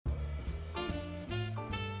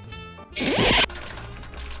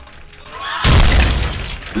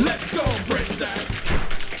Let's go, princess!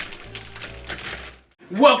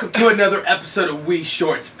 Welcome to another episode of We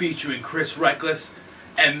Shorts featuring Chris Wreckless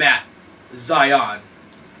and Matt Zion.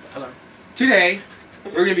 Hello. Today,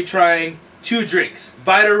 we're going to be trying two drinks.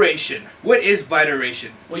 Vidration. What is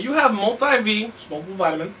Vidration? Well, you have multi-V, which is multiple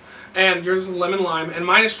vitamins, and yours is lemon lime, and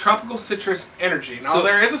mine is tropical citrus energy. Now, So-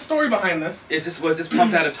 there is a story behind this. Was this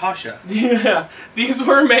pumped out of Tasha? Yeah, these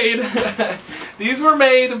were made. These were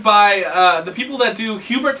made by the people that do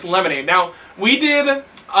Hubert's Lemonade. Now, we did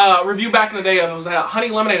a review back in the day. It was a honey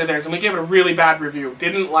lemonade of theirs, and we gave it a really bad review.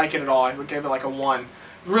 Didn't like it at all. I gave it like a 1.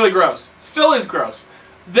 Really gross. Still is gross.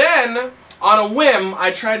 Then, on a whim,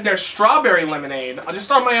 I tried their strawberry lemonade. I just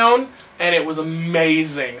on my own, and it was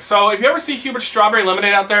amazing. So if you ever see Hubert's strawberry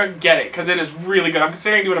lemonade out there, get it, because it is really good. I'm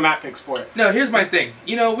considering doing a Matt picks for it. No, here's my thing.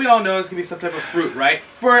 You know, we all know it's going to be some type of fruit, right?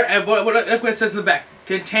 Look what it says in the back.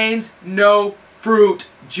 Contains no fruit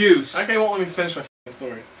juice. Okay, won't let me finish my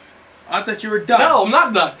story. I thought you were done. No, I'm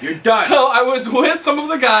not done. You're done. So I was with some of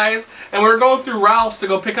the guys, and we were going through Ralph's to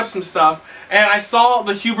go pick up some stuff, and I saw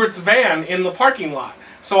the Hubert's van in the parking lot.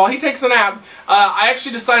 So while he takes a nap, I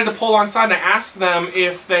actually decided to pull alongside and I asked them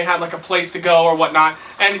if they had like a place to go or whatnot.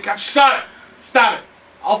 And God, shut it! Stop it!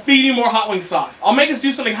 I'll feed you more hot wing sauce. I'll make us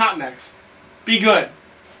do something hot next. Be good.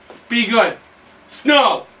 Be good.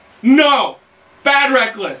 Snow! No! Bad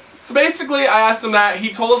Reckless! So basically, I asked him that.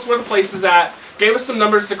 He told us where the place is at, gave us some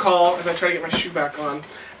numbers to call as I try to get my shoe back on.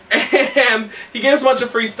 And he gave us a bunch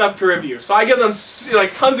of free stuff to review. So I give them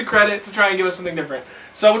like tons of credit to try and give us something different.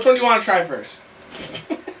 So which one do you want to try first?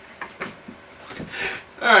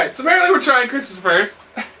 Alright, so apparently we're trying Chris's first.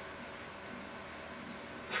 God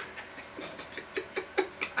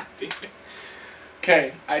damn it.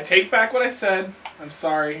 Okay, I take back what I said. I'm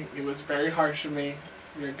sorry. It was very harsh of me.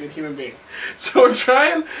 You're a good human being. So we're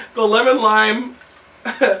trying the lemon lime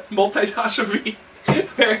multi-Tasha V.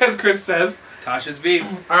 As Chris says. Tasha's V.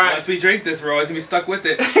 Alright. Once we drink this, we're always going to be stuck with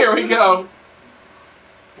it. Here we go.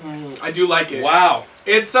 I do like it. Wow.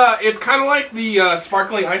 It's kind of like the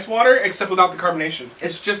sparkling ice water, except without the carbonation.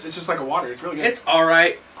 It's just like a water. It's really good. It's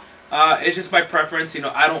alright. It's just my preference. You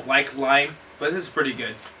know, I don't like lime, but this is pretty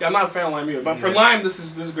good. Yeah, I'm not a fan of lime either. But for lime, this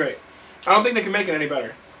is great. I don't think they can make it any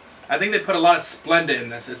better. I think they put a lot of Splenda in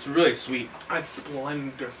this. It's really sweet. It's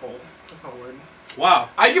splenderful. That's not a word. Wow.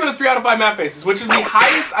 I give it a 3 out of 5 Matt faces, which is the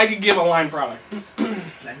highest I could give a lime product.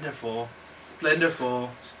 Splendorful.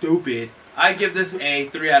 Splendorful. Stupid. I give this a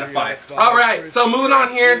 3 out of 5. Alright, so moving on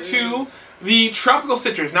here to the tropical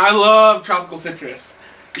citrus. Now, I love tropical citrus.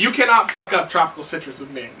 You cannot fuck up tropical citrus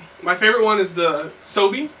with me. My favorite one is the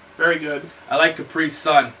Sobe. Very good. I like Capri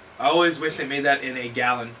Sun. I always wish they made that in a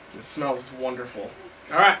gallon. It smells wonderful.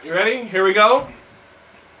 Alright, you ready? Here we go.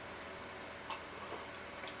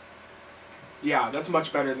 Yeah, that's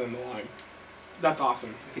much better than the lime. That's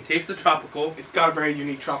awesome. You can taste the tropical. It's got a very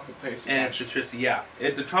unique tropical taste. And citrusy, yeah.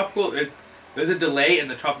 There's a delay in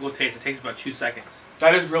the tropical taste. It takes about 2 seconds.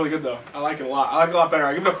 That is really good though. I like it a lot. I like it a lot better.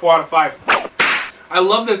 I give it a 4 out of 5. I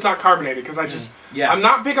love that it's not carbonated because I'm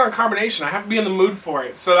not big on carbonation. I have to be in the mood for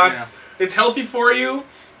it. So it's healthy for you,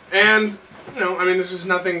 and you know, I mean, there's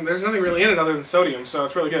nothing really in it other than sodium. So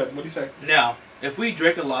it's really good. What do you say? Now, if we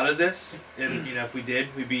drink a lot of this, and you know, if we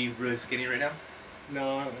did, we'd be really skinny right now.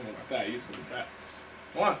 No, I don't know about that. I used to be fat.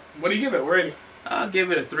 What do you give it? We're ready. I'll give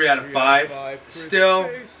it a 3 out of 5. Still,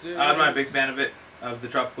 I'm not a big fan of it, of the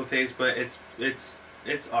tropical taste, but it's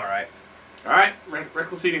alright. Alright,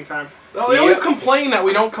 reckless eating time. Well, they always complain that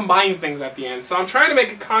we don't combine things at the end, so I'm trying to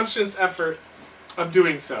make a conscious effort of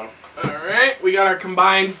doing so. Alright, we got our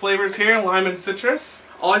combined flavors here, lime and citrus.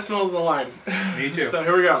 All I smell is the lime. Me too. So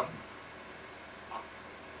here we go.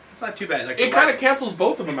 It's not too bad. Like, it kind of cancels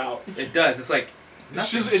both of them out. It does. It's like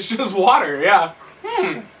nothing. It's just water, yeah.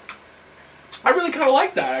 I really kind of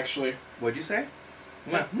like that, actually. What'd you say?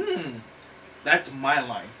 Well, that's my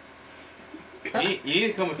line. You need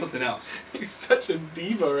to come with something else. You're such a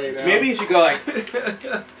diva right now. Maybe you should go like...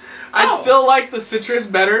 I still like the citrus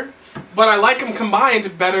better, but I like them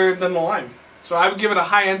combined better than the lime. So I would give it a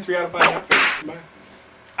high-end 3 out of 5 combined.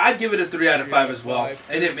 I'd give it a 3 out of 5 as well.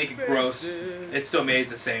 It didn't make it gross. It still made it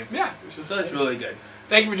the same. Yeah. So it's really good.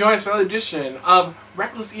 Thank you for joining us for another edition of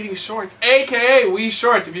Reckless Eating Shorts, a.k.a. We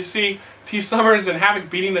Shorts. If you see T. Summers and Havoc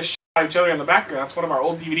beating the shit out of each other in the background, that's one of our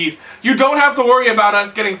old DVDs. You don't have to worry about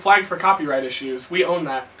us getting flagged for copyright issues. We own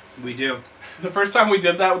that. We do. The first time we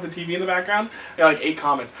did that with the TV in the background, there were like 8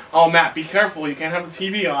 comments. Oh, Matt, be careful. You can't have the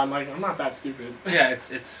TV on. Like, I'm not that stupid. Yeah,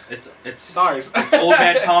 it's ours. It's Old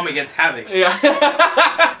Man Tom against Havoc. Yeah.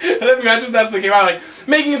 And then imagine if that's the came out like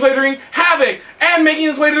making his way to the ring, Havoc, and making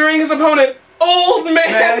his way to the ring his opponent, Old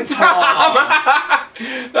Man Tom.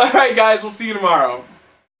 All right, guys, we'll see you tomorrow.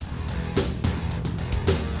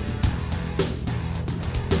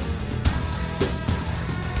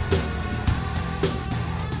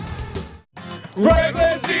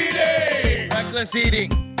 Reckless eating! Reckless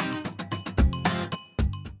eating.